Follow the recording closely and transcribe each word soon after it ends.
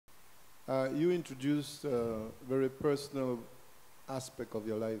You introduced a very personal aspect of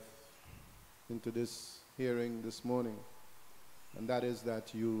your life into this hearing this morning, and that is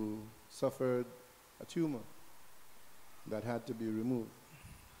that you suffered a tumor that had to be removed.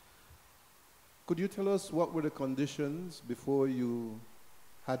 Could you tell us what were the conditions before you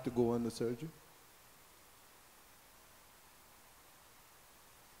had to go on the surgery?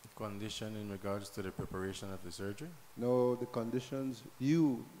 Condition in regards to the preparation of the surgery? No, the conditions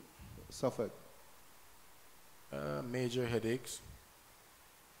you suffered. Major headaches.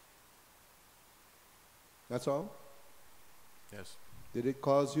 That's all? Yes. Did it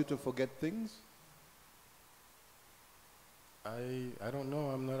cause you to forget things? I don't know.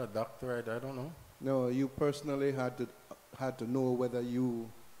 I'm not a doctor. I don't know. No, you personally had to know whether you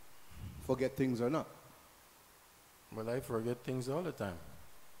forget things or not. Well, I forget things all the time.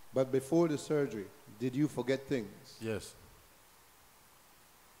 But before the surgery, did you forget things? Yes.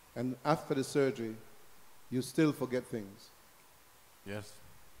 And after the surgery, you still forget things? Yes.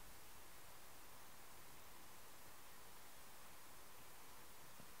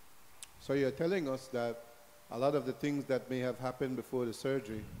 So you're telling us that a lot of the things that may have happened before the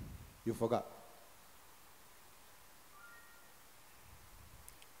surgery, you forgot?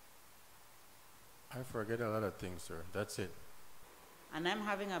 I forget a lot of things, sir. That's it. And I'm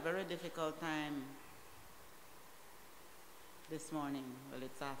having a very difficult time this morning. Well,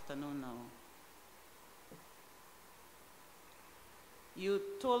 it's afternoon now. You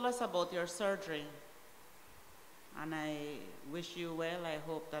told us about your surgery, and I wish you well. I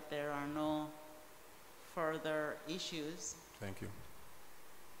hope that there are no further issues. Thank you.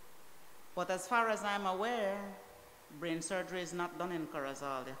 But as far as I'm aware, brain surgery is not done in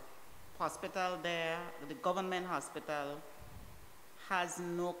Corozal. The hospital there, the government hospital, has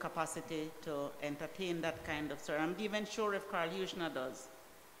no capacity to entertain that kind of surgery. I'm even sure if K.H.M.H does,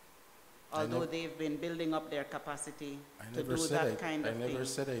 although they've been building up their capacity to do that kind of thing. I never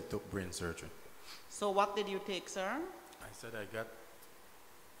said I took brain surgery. So what did you take, sir? I said I got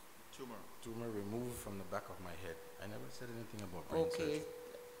tumor removed from the back of my head. I never said anything about brain surgery. Okay,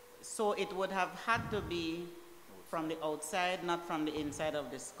 so it would have had to be from the outside, not from the inside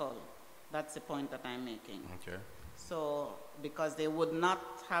of the skull. That's the point that I'm making. Okay. So, because they would not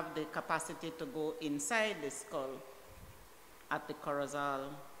have the capacity to go inside the skull at the Corozal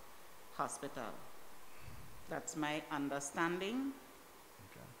Hospital. That's my understanding.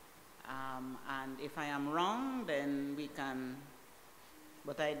 Okay. And if I am wrong, then we can,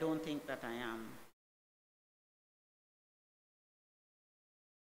 but I don't think that I am.